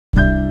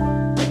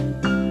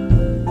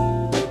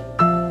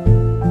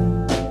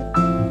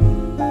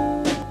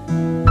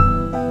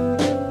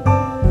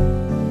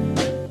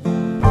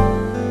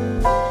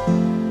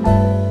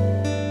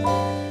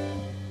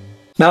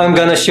Now I'm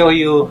gonna show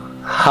you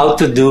how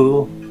to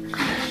do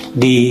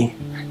the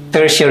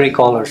tertiary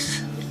colors.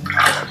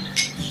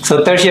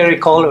 So tertiary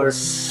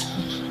colors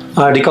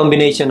are the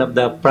combination of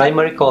the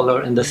primary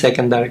color and the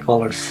secondary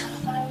colors.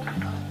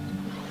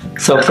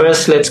 So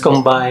first, let's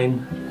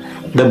combine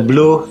the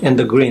blue and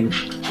the green.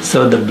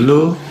 So the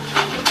blue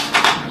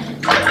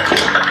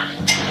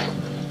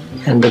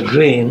and the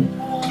green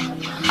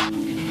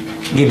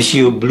gives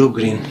you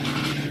blue-green.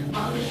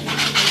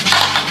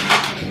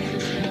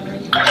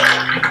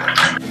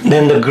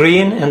 Then the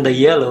green and the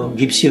yellow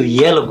gives you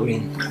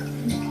yellow-green.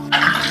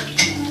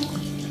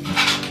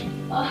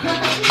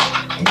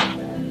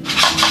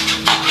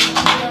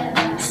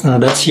 So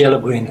that's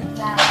yellow-green.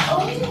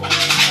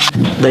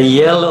 The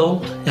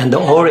yellow and the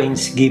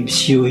orange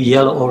gives you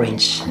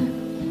yellow-orange.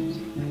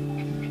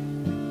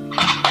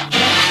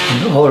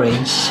 And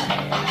orange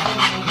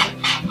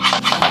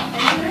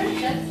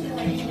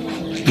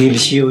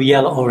gives you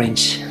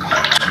yellow-orange.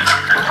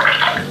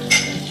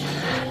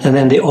 And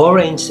then the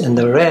orange and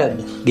the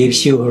red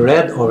gives you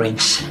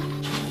red-orange.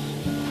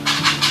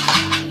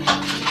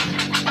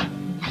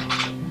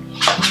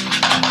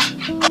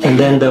 And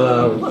then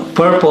the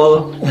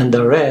purple and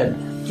the red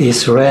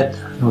is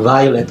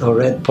red-violet or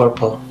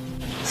red-purple.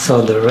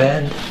 So the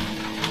red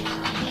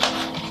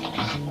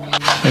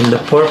and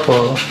the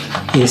purple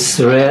is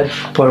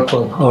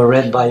red-purple or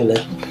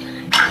red-violet.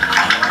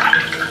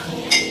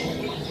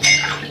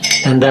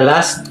 And the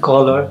last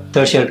color,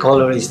 tertiary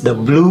color, is the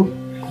blue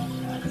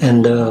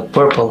and the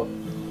purple.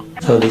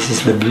 So this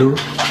is the blue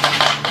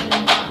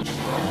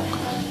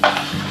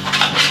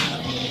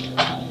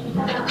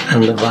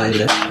and the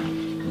violet.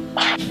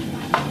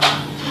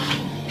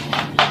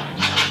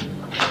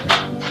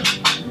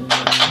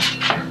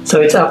 So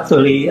it's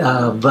actually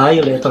a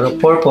violet or a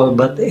purple,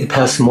 but it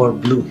has more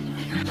blue.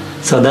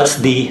 So that's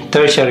the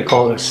tertiary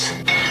colors.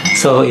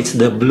 So it's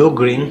the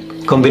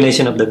blue-green,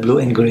 combination of the blue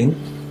and green,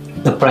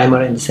 the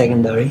primary and the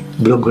secondary,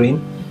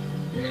 blue-green,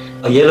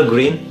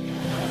 yellow-green,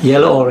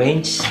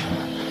 yellow-orange,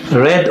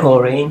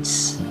 red-orange,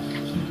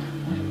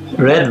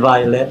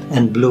 red-violet,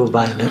 and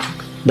blue-violet.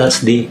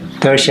 That's the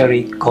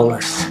tertiary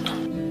colors.